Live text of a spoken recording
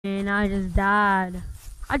And I just died.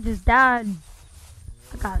 I just died.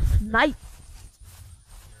 I got sniped.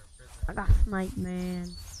 I got sniped, man.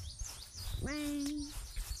 Man.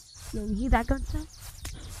 Yo, you hear that gunshot?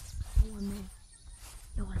 Come on, man.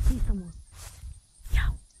 Yo, I see someone. Yo.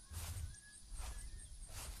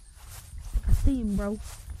 I see him, bro.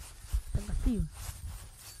 I see him.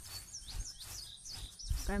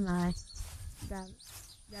 Grab my... Grab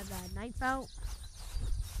that knife out.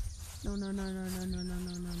 No.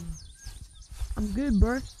 I'm good,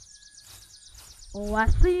 bro. Oh, I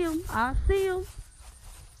see him.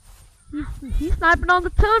 He's sniping on the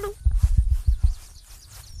tunnel.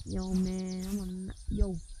 Yo, man.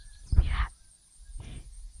 Yo.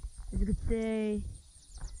 As you can say,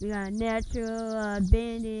 we got a natural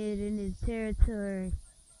bandit in his territory.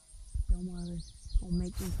 Don't worry. Gonna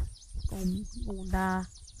make this. Gonna die.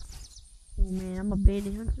 Yo, man. I'm a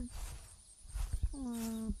bandit hunter.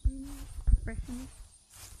 Professional.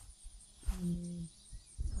 Oh, man.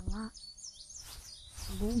 A lot.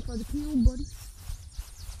 I'm going for the kill, buddy.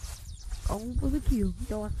 Going for the kill.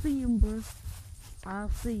 Yo, I see him, bro. I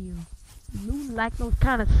see him. Looting like those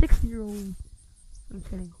kind of 6-year-olds. I'm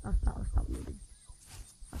kidding. I'll stop looting.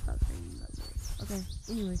 I'll stop saying that. Okay,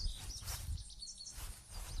 anyway.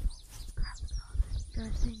 Crap, look at all this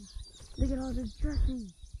dressing. Look at all this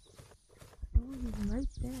dressing. Oh, he's right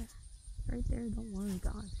there. Right there, don't worry,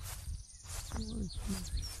 guys. Don't worry,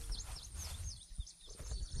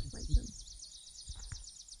 like them.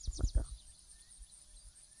 What the?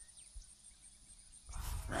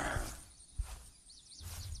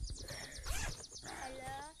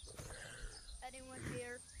 Hello? Anyone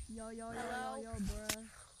here? Yo, Hello? bruh.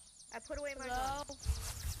 I put away my Hello? gun.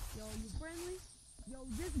 Yo, you friendly? Yo,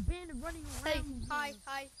 this bandit running around. Hey, me, hi.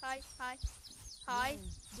 Yo,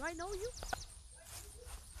 do I know you?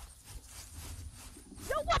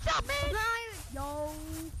 Yo, watch out, man! Yo,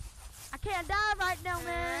 I can't die right now,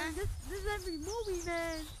 man. This is every movie,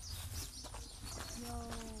 man.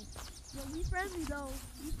 Yo, we friendly though.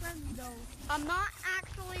 I'm not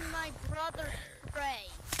actually my brother's prey.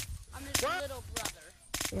 I'm his little brother.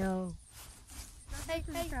 Yo. Hey,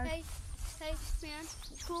 man.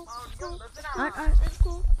 It's cool. Alright.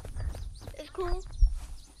 It's cool.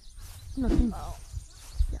 Nothing. Oh.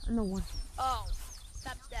 Yeah, no one. Oh.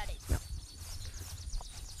 Stop daddy.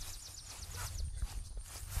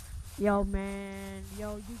 Yo, man.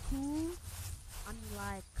 Yo, you cool? I mean,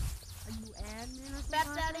 like, are you admin or something? Stop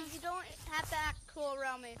like daddy, that? you don't have to act cool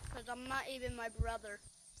around me, because I'm not even my brother.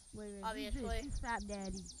 Wait, obviously. Who's Fat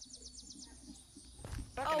Daddy?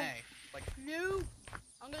 Fucking A. Like, No.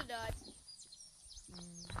 I'm gonna die.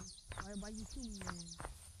 Man, why you kill me, man?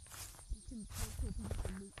 You kill people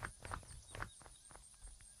for loot.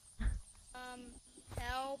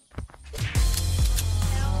 Help.